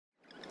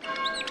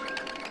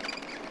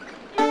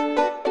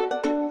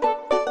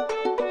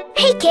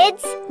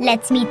kids,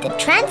 let's meet the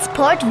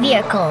transport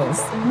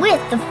vehicles with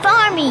the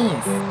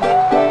farmies.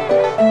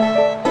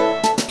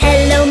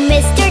 Hello,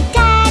 Mr.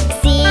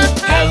 Taxi.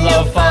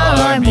 Hello,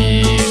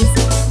 farmies.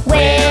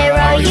 Where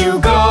are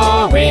you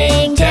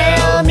going?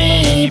 Tell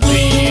me,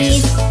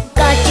 please.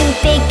 Got to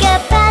pick a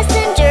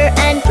passenger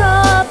and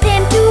drop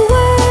him to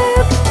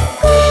work.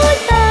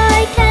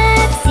 Goodbye,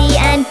 taxi,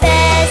 and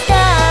best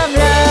of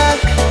luck.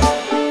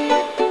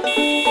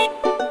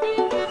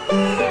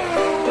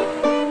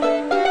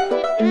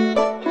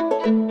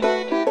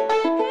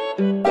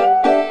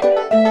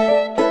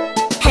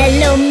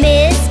 Hello,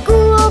 Miss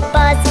School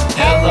Bus.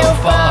 Hello,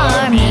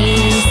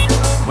 farmies.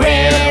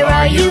 Where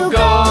are you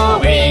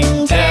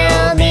going?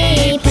 Tell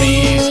me,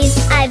 please.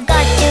 I've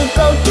got to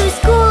go to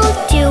school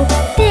to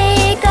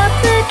pick up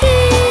the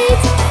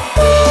kids.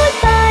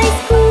 Goodbye,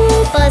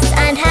 school bus,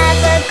 and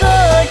have a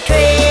good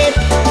trip.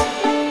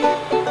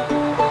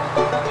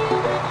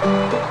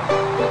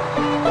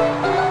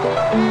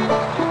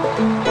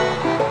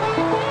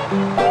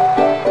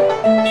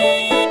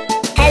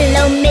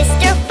 Hello,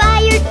 Mr.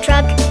 Fire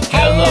Truck.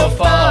 Hello,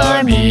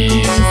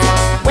 farmies.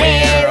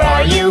 Where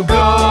are you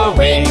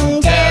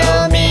going?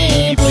 Tell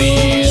me,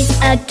 please.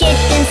 A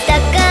kitten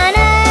stuck on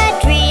a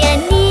tree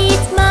and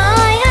needs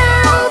my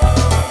help.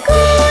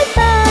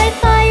 Goodbye,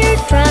 fire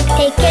truck,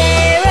 take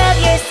care of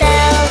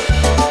yourself.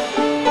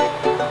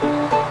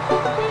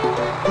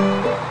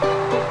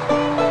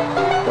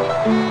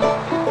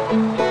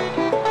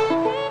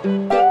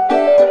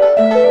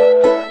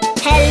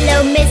 Hello,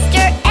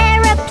 Mr.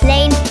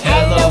 Aeroplane.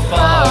 Hello,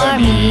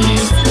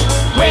 farmies.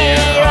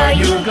 Where are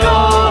you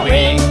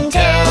going?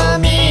 Tell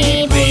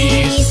me,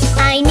 please.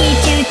 I need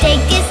to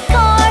take this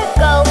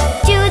cargo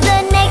to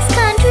the next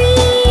country.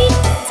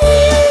 See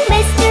you,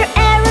 Mr.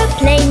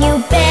 Aeroplane, you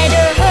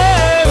better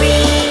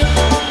hurry.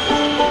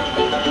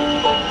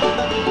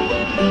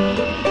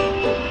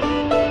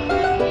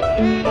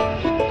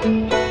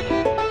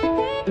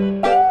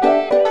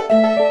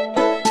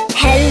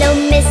 Hello,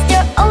 Mr.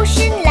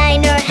 Ocean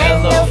Liner.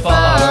 Hello,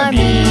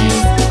 farmies.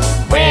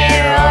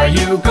 Where are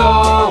you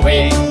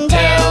going?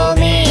 Tell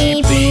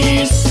me,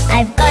 please.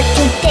 I've got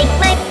to take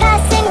my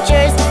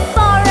passengers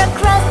far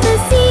across the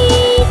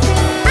sea.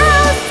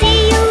 I'll see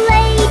you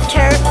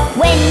later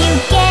when you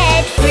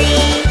get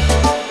free.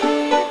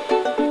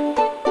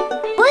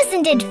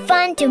 Wasn't it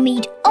fun to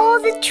meet all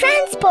the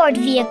transport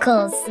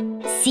vehicles?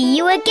 See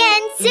you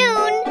again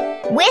soon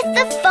with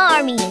the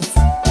farmies.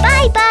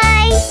 Bye-bye!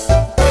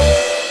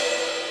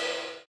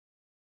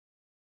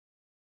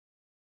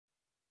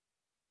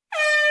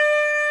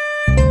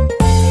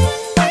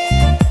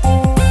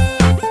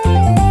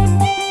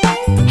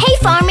 Hey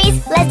farmies,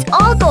 let's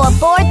all go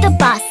aboard the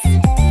bus.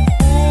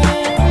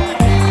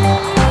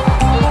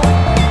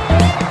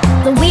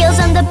 The wheels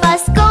on the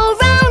bus go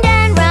round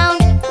and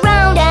round,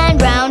 round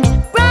and round,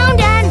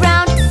 round and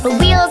round. The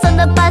wheels on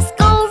the bus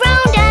go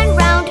round and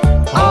round,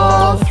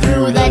 all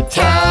through the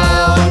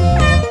town.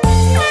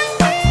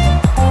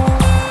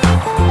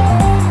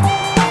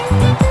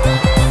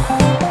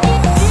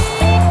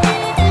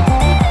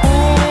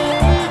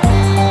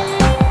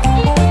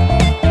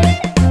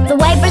 The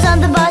wipers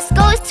on the bus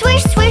go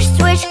swish, swish,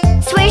 swish,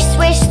 swish,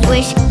 swish,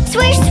 swish,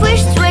 swish,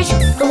 swish, swish.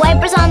 The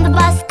wipers on the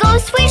bus go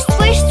swish,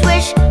 swish,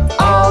 swish,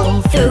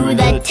 all through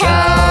the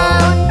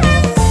town.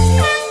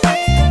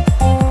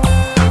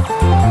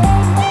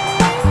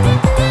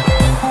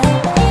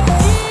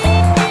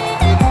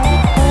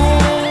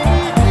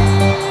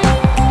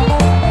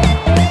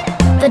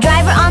 The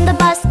driver on the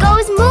bus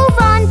goes move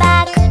on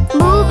back,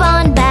 move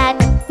on back,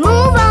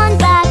 move on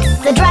back.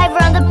 The driver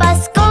on the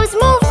bus goes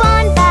move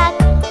on back,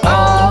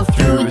 all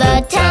through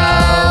the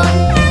town.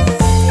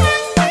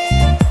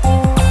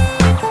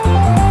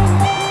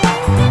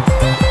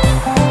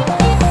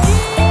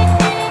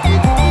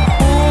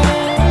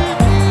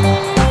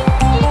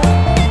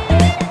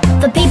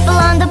 The people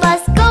on the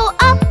bus go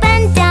up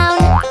and down,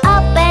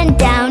 up and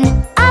down,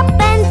 up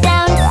and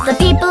down. The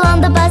people on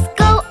the bus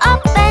go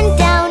up and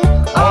down,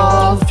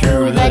 all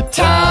through the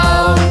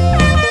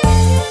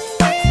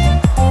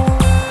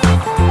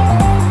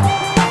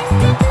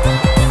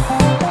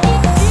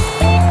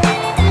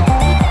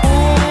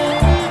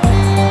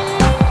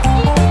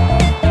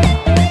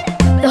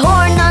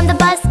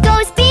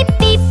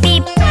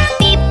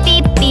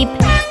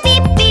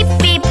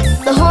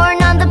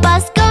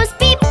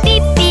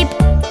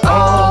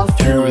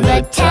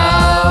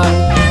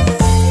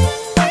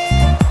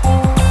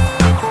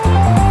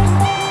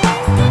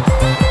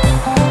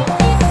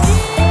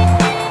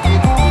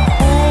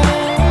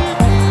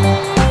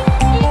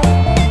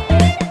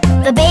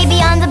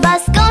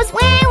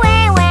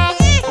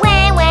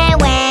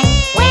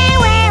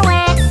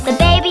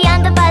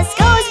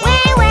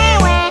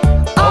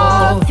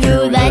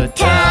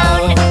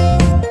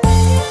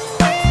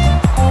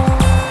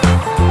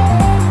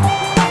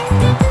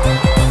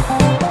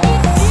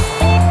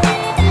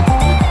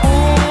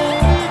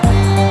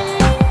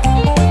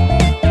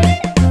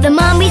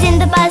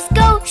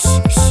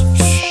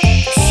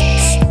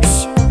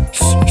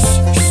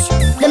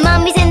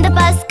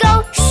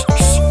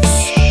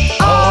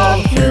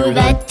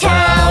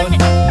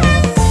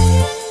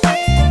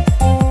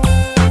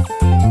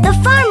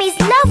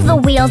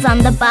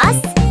the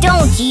bus,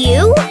 don't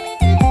you?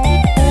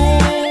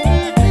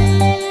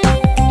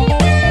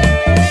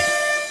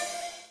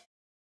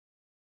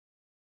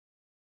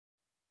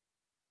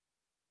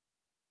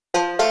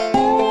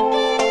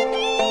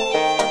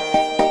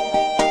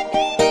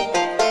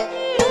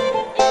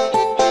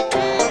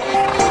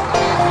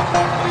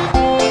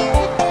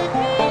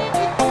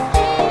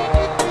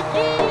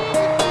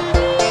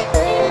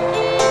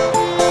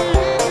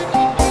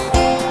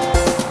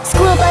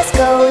 School bus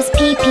goes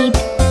peep peep.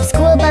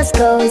 School bus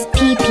goes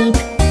peep peep.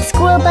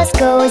 School bus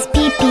goes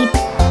peep peep.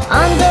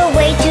 On the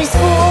way to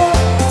school.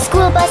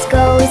 School bus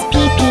goes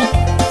peep peep.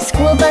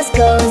 School bus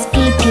goes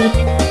peep peep.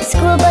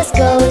 School bus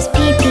goes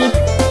peep peep.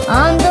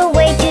 On the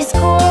way to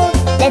school.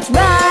 Let's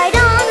ride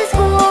on the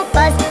school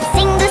bus.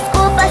 Sing the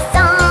school bus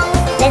song.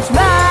 Let's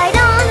ride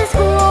on the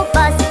school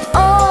bus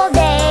all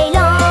day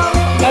long.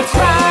 Let's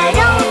ride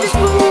on the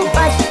school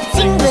bus.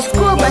 Sing the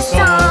school bus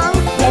song.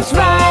 Let's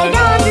ride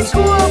on the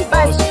school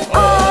bus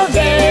all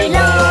day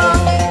long.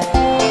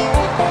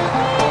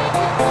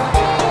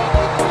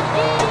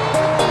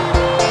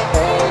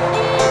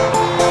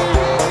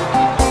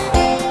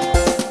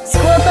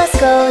 School bus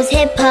goes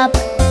hip hop.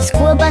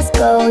 School bus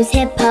goes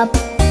hip hop.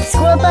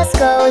 School bus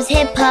goes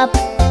hip hop.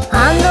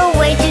 On the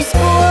way to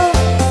school.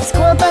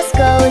 School bus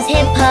goes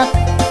hip hop.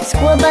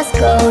 School bus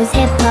goes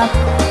hip hop.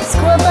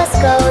 School bus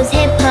goes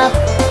hip hop.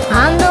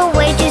 On the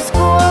way to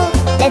school.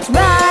 Let's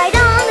ride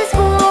on the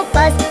school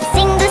bus.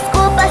 Sing the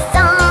school bus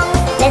song.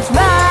 Let's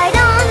ride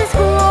on the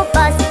school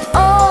bus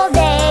all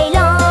day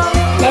long.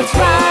 Let's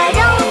ride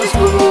on the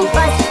school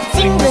bus.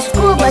 Sing the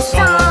school bus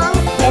song.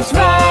 Let's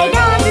ride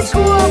on the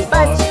school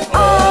bus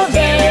all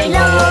day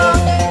long.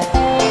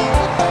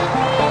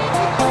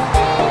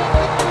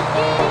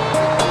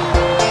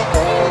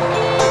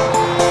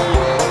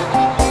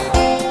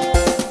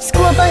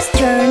 School bus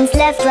turns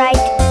left right.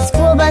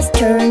 School bus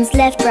turns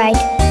left right.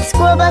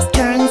 School bus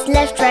turns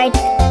left right.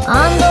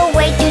 On the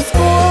way to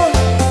school.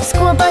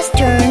 School bus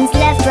turns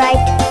left right.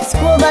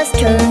 School bus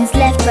turns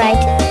left right.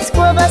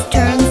 School bus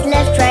turns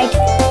left right.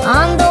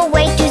 On the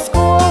way to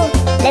school.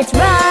 Let's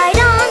ride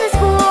on the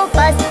school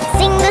bus.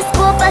 Sing the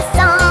school bus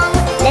song.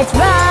 Let's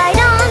ride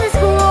on the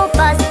school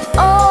bus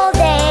all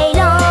day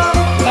long.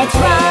 Let's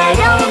ride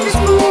on the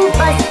school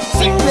bus.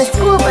 Sing the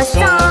school bus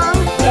song.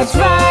 Let's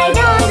ride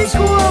on the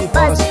school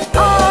bus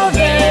all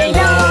day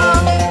long.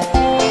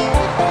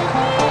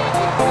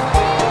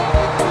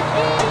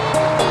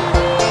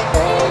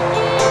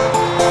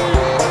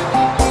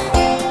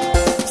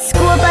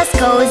 School bus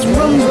goes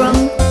vroom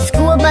vroom.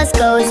 School bus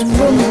goes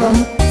vroom vroom.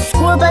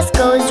 School bus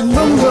goes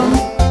vroom vroom.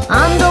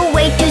 On the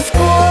way to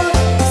school.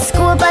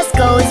 School bus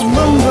goes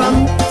vroom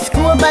vroom.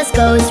 School bus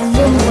goes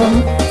vroom vroom.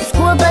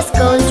 School bus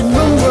goes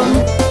vroom vroom.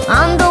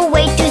 On the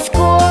way to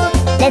school.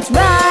 Let's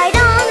ride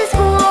on the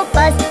school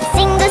bus.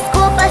 Sing the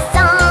school bus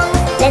song.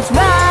 Let's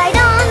ride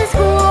on the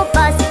school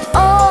bus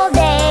all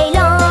day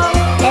long.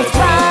 Let's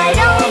ride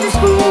on the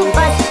school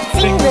bus.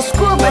 Sing the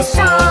school bus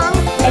song.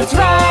 Let's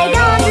ride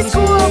on the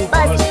school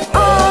bus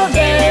all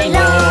day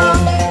long.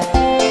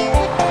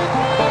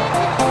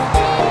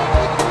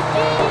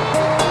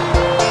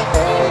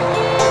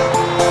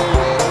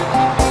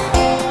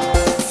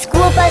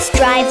 School bus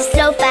drives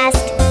slow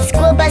fast.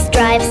 School bus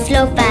drives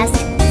slow fast.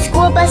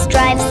 School bus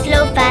drives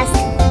slow fast.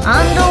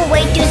 On the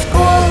way to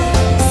school.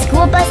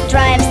 School bus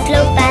drives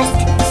slow fast.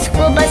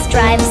 School bus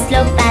drives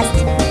slow fast.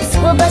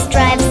 School bus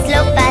drives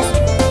slow fast.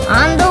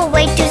 On the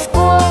way to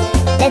school.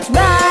 Let's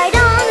ride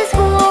on the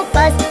school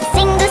bus.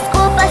 Sing the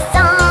school bus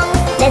song.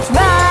 Let's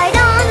ride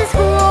on the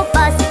school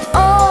bus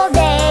all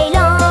day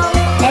long.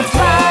 Let's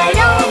ride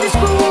on the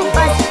school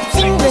bus.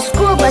 Sing the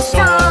school bus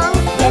song.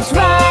 Let's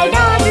ride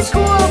on the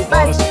school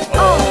bus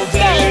all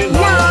day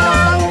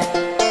long.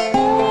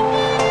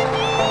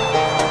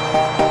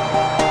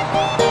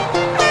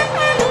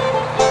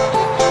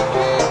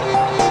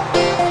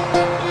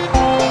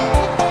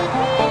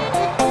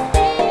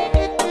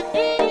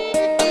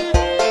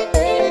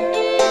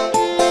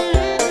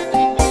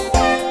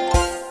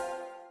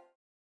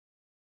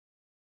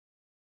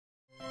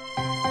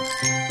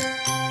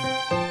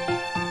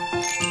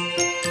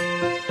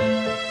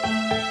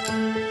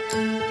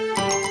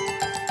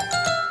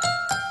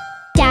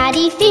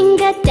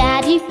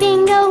 Daddy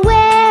finger,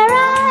 where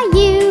are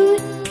you?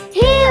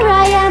 Here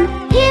I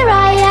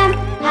am,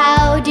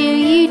 how do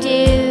you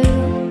do?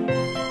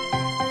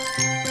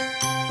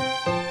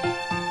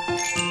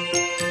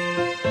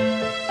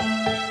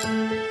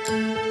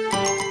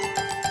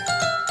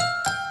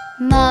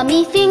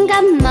 Mommy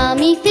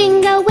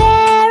finger,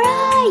 where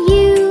are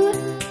you?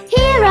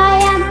 Here I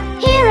am,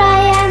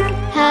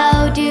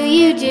 how do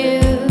you do?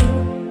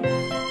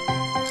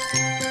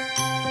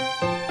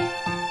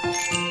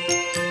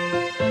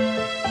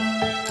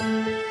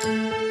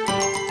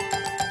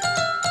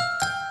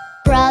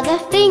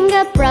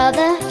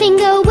 Brother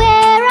finger,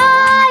 where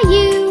are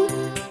you?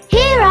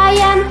 Here I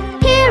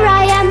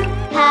am,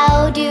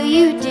 how do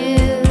you do?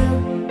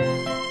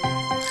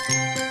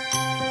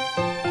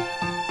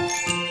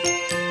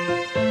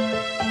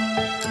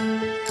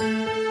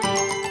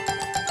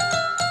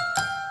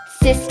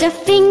 Sister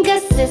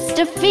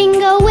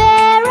finger,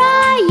 where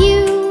are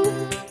you?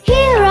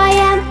 Here I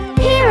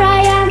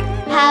am,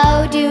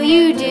 how do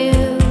you do?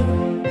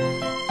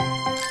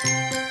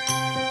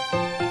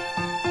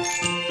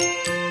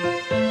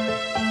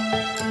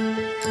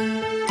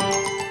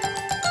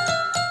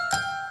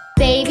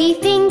 Baby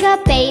finger,